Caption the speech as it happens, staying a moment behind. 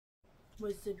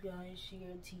What's up, guys?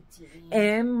 Share TT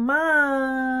and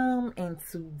Mom, and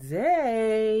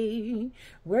today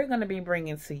we're gonna be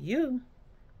bringing to you.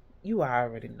 You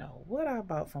already know what I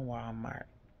bought from Walmart.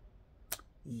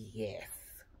 Yes,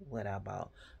 what I bought.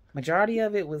 Majority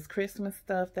of it was Christmas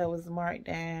stuff that was marked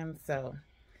down. So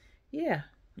yeah,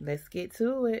 let's get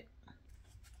to it.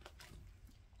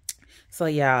 So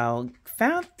y'all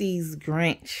found these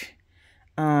Grinch.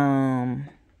 We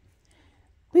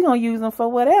gonna use them for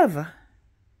whatever.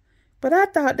 But I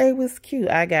thought they was cute.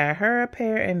 I got her a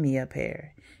pair and me a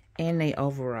pair. And they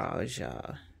overalls,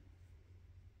 y'all.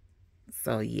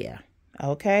 So, yeah.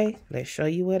 Okay, let's show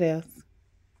you what else.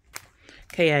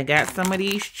 Okay, I got some of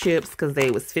these chips because they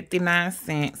was 59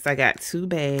 cents. I got 2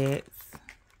 bags.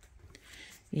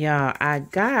 Y'all, I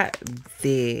got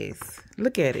this.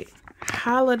 Look at it.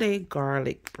 Holiday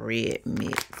garlic bread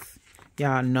mix.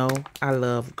 Y'all know I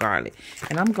love garlic.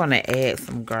 And I'm going to add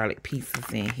some garlic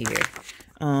pieces in here.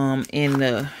 And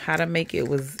the how to make it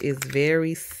is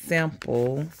very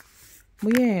simple.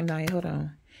 Well, yeah, no, hold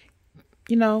on.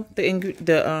 You know,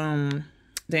 the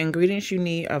ingredients you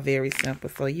need are very simple.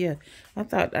 So yeah, I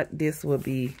thought that this would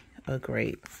be a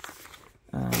great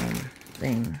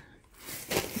thing.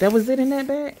 That was it in that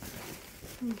bag.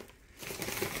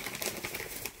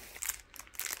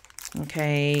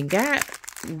 Okay, got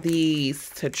these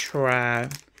to try.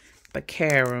 The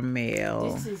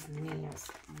caramel. This is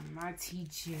nasty. My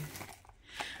teacher.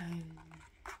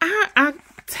 I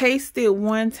tasted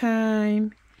one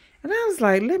time and I was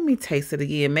like, let me taste it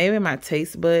again. Maybe my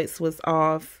taste buds was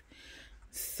off.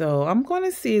 So I'm going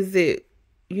to see is it,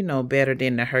 you know, better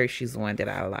than the Hershey's one that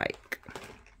I like.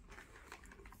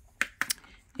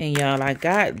 And y'all, I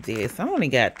got this. I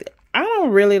don't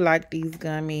really like these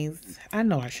gummies. I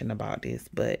know I shouldn't have bought this,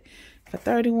 but for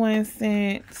 31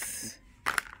 cents,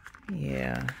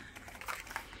 yeah.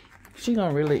 She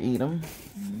gonna really eat them.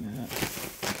 Yeah.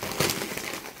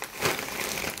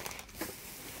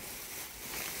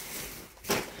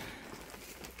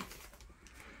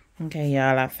 Okay,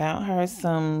 y'all, I found her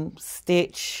some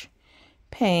Stitch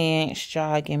pants,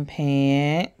 jogging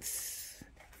pants.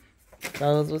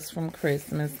 Those was from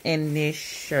Christmas. And this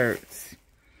shirt.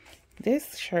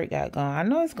 This shirt got gone. I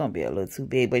know it's gonna be a little too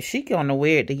big, but she gonna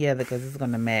wear it together because it's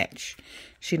gonna match.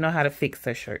 She know how to fix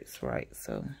her shirts right,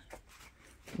 so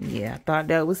yeah, I thought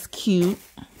that was cute.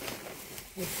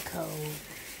 It's cold.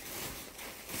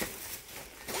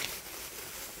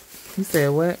 You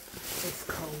said what? It's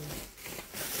cold.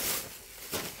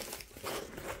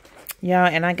 Y'all,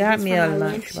 and I got me a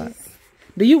lunchbox.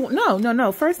 Do you?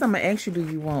 No. First, I'm gonna ask you, do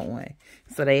you want one?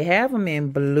 So they have them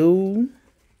in blue,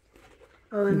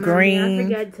 green. Mommy, I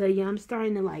forgot to tell you, I'm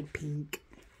starting to like pink.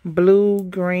 Blue,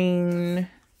 green,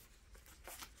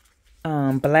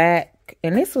 black,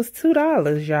 and this was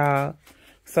 $2, y'all.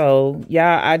 So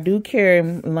y'all, I do carry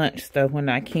lunch stuff when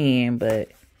I can, but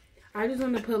I just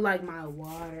want to put like my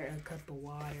water, a cup of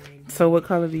water in. So what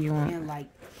color do you want? And like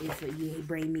if you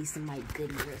bring me some like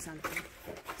goodies or something.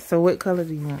 So what color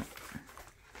do you want?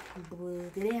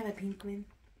 Blue. Do they have a pink one?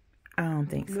 I don't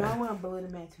think so. No, I want blue to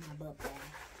match my butt bag.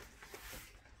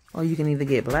 Oh, you can either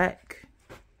get black.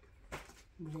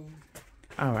 Blue.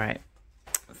 All right.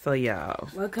 So y'all.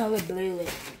 What color blue is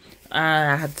it?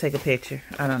 I have to take a picture.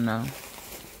 I don't know.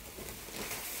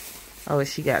 Oh,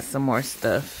 she got some more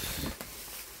stuff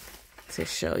to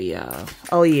show y'all.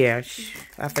 Oh yeah,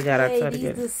 I forgot I told her to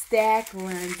get these are stack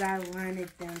ones. I wanted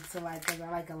them to like, cause I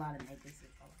like a lot of necklaces.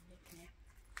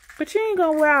 But you ain't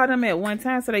gonna wear all them at one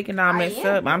time so they can all mess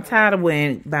up. I'm tired of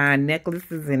buying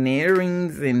necklaces and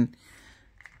earrings and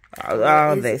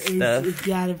all that stuff. It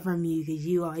got it from you because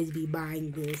you always be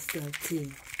buying good stuff too.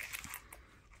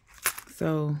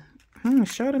 So,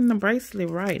 show them the bracelet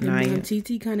right now.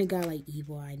 TT kind of got like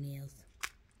evil eye nails.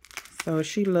 So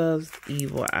she loves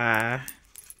evil eye.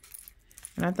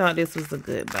 And I thought this was a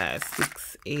good buy.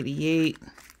 $6.88.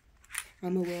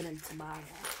 I'm gonna wear them tomorrow.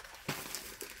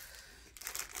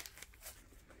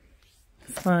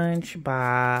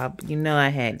 SpongeBob. You know I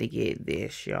had to get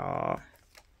this, y'all.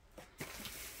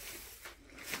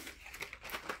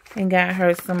 And got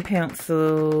her some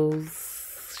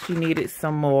pencils. She needed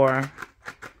some more.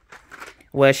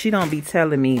 Well, she don't be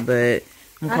telling me, but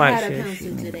I'm quite sure. I had a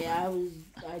pencil today.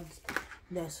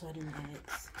 That's what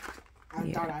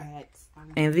I thought I had.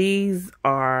 And these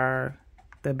are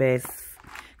the best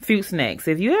fruit snacks.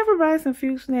 If you ever buy some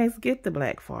fruit snacks, get the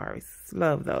Black Forest.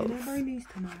 Love those. Can I bring these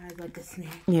tomorrow like a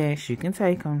snack? Yes, you can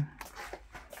take them.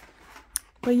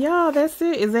 But y'all, that's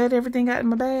it. Is that everything got in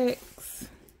my bags?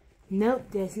 Nope,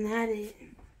 that's not it.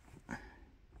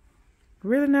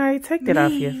 Really, now you take that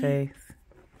off your face.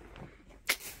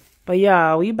 But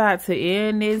y'all, we about to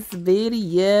end this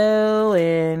video,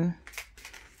 and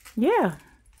yeah.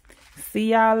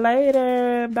 See y'all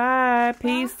later. Bye.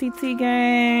 Peace, TT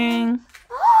gang.